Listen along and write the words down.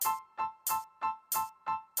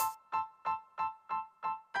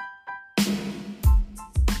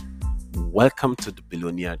Welcome to the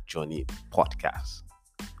Billionaire Journey podcast.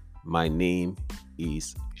 My name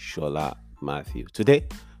is Shola Matthew. Today,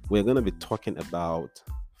 we're going to be talking about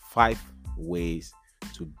 5 ways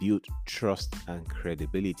to build trust and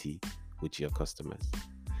credibility with your customers.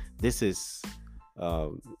 This is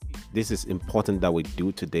um, this is important that we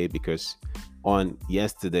do today because on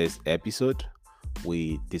yesterday's episode,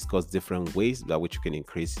 we discussed different ways that which you can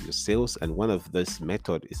increase your sales, and one of this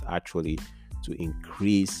method is actually to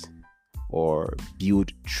increase or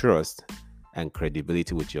build trust and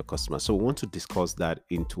credibility with your customers. So we want to discuss that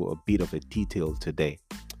into a bit of a detail today.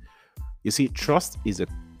 You see, trust is a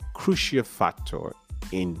crucial factor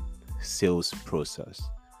in sales process.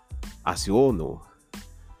 As you all know,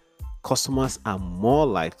 customers are more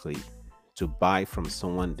likely to buy from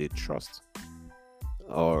someone they trust.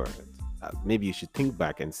 Or maybe you should think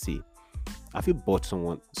back and see, have you bought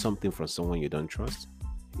something from someone you don't trust?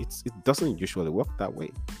 It doesn't usually work that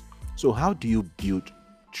way. So how do you build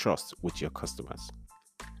trust with your customers?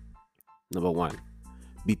 Number one,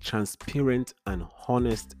 be transparent and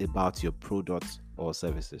honest about your products or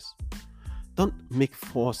services. Don't make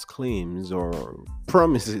false claims or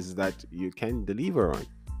promises that you can deliver on.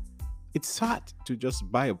 It's sad to just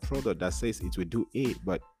buy a product that says it will do A,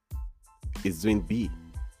 but it's doing B.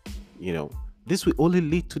 This will only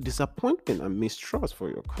lead to disappointment and mistrust for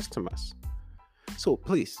your customers. So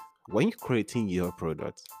please, when you're creating your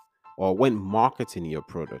product or when marketing your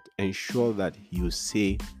product, ensure that you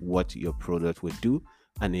say what your product will do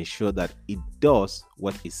and ensure that it does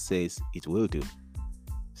what it says it will do.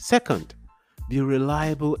 Second, be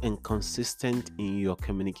reliable and consistent in your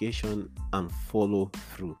communication and follow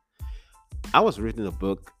through. I was reading a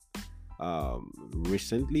book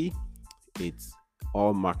recently. It's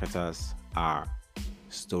All Marketers Are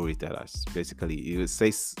Storytellers. Basically, it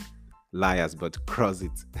says liars, but cross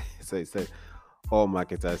it. So it says all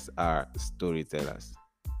marketers are storytellers,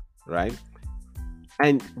 right?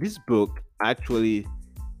 And this book actually,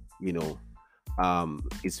 you know,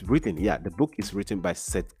 it's written. Yeah, the book is written by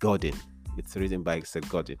Seth Godin. It's written by Seth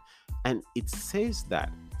Godin, and it says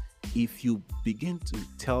that if you begin to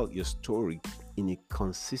tell your story in a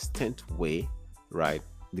consistent way, right?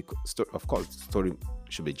 Of course, the story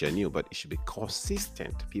should be genuine, but it should be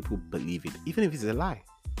consistent. People believe it, even if it's a lie.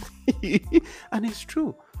 And it's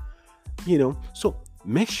true, So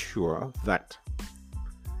make sure that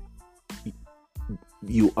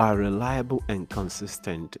you are reliable and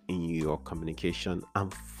consistent in your communication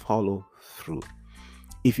and follow through.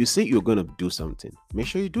 If you say you're going to do something, make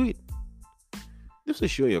sure you do it. Just to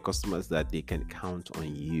show your customers that they can count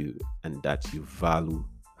on you and that you value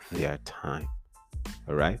their time.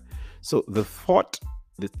 All right. So the third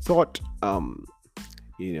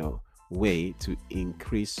way to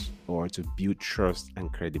increase or to build trust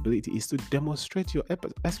and credibility is to demonstrate your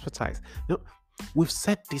expertise. We've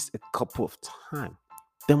said this a couple of times.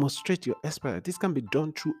 Demonstrate your expertise. This can be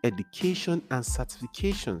done through education and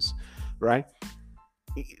certifications, right?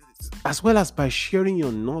 As well as by sharing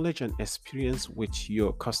your knowledge and experience with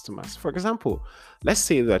your customers. For example, let's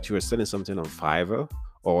say that you are selling something on Fiverr,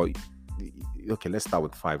 or okay, let's start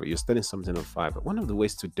with Fiverr. You're selling something on Fiverr. One of the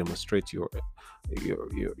ways to demonstrate your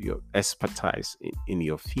expertise in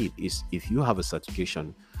your field is if you have a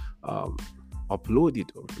certification, upload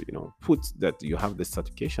it, or put that you have the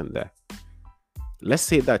certification there. Let's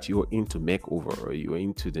say that you're into makeover or you're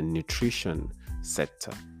into the nutrition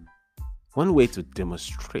sector. One way to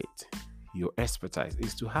demonstrate your expertise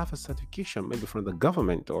is to have a certification, maybe from the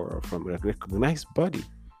government or from a recognized body.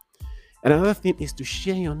 Another thing is to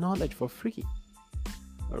share your knowledge for free.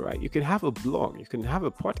 All right. You can have a blog, you can have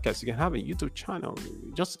a podcast, you can have a YouTube channel.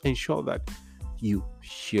 Just ensure that you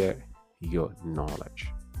share your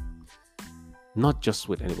knowledge. Not just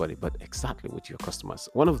with anybody, but exactly with your customers.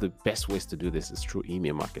 One of the best ways to do this is through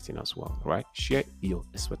email marketing as well, right? Share your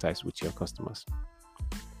expertise with your customers.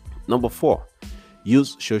 Number 4,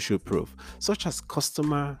 use social proof, such as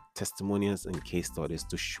customer testimonials and case studies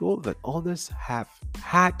to show that others have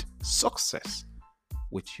had success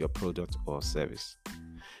with your product or service.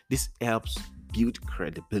 This helps build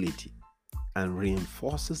credibility and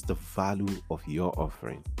reinforces the value of your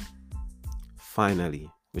offering. Finally,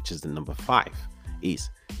 which is the number 5, is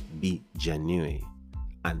be genuine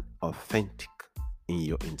and authentic in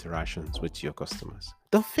your interactions with your customers.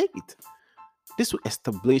 Don't fake it. This will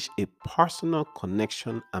establish a personal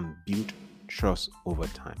connection and build trust over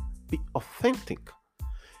time. Be authentic.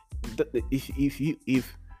 If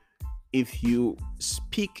you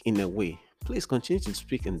speak in a way, please continue to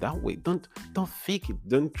speak in that way. Don't fake it.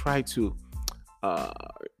 Don't try to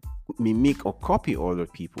mimic or copy other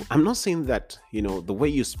people. I'm not saying that the way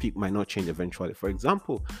you speak might not change eventually. For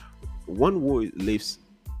example, one who lives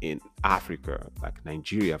in Africa, like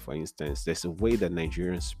Nigeria, for instance, there's a way that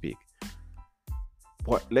Nigerians speak.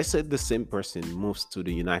 But let's say the same person moves to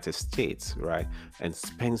the United States, right, and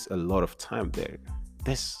spends a lot of time there.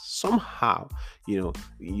 There's somehow, your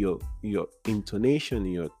intonation,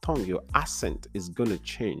 your tongue, your accent is gonna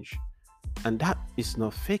change, and that is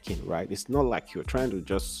not faking, right? It's not like you're trying to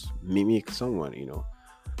just mimic someone.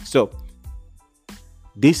 So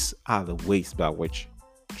these are the ways by which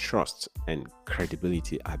trust and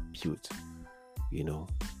credibility are built. you know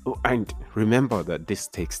and remember that this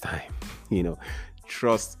takes time. you know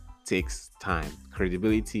Trust takes time.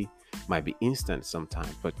 Credibility might be instant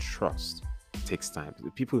sometimes, but trust takes time.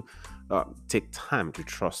 People take time to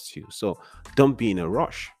trust you, so don't be in a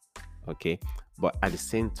rush. Okay, but at the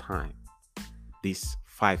same time, these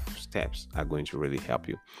 5 steps are going to really help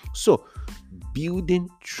you. So building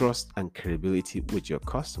trust and credibility with your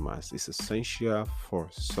customers is essential for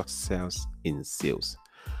success in sales.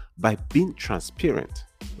 By being transparent,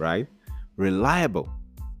 right, reliable,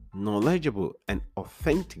 knowledgeable, and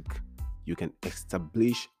authentic, you can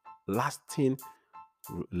establish lasting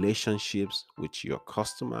relationships with your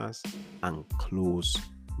customers and close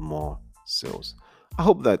more sales. I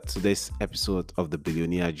hope that today's episode of the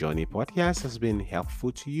Billionaire Journey podcast has been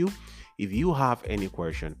helpful to you. If you have any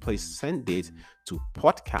question, please send it to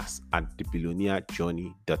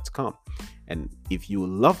podcast@thebillionairejourney.com. And if you would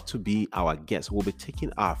love to be our guest, we'll be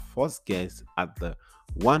taking our first guest at the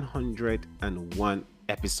 101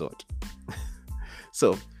 episode.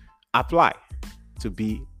 So apply to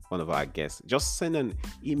be one of our guests. Just send an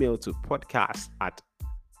email to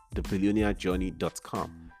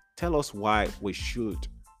podcast@thebillionairejourney.com. Tell us why we should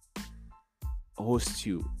host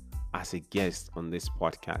you as a guest on this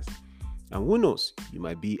podcast. And who knows, you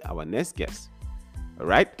might be our next guest. All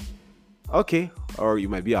right? Okay. Or you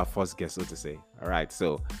might be our first guest, so to say. All right.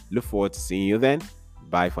 So look forward to seeing you then.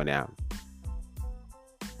 Bye for now.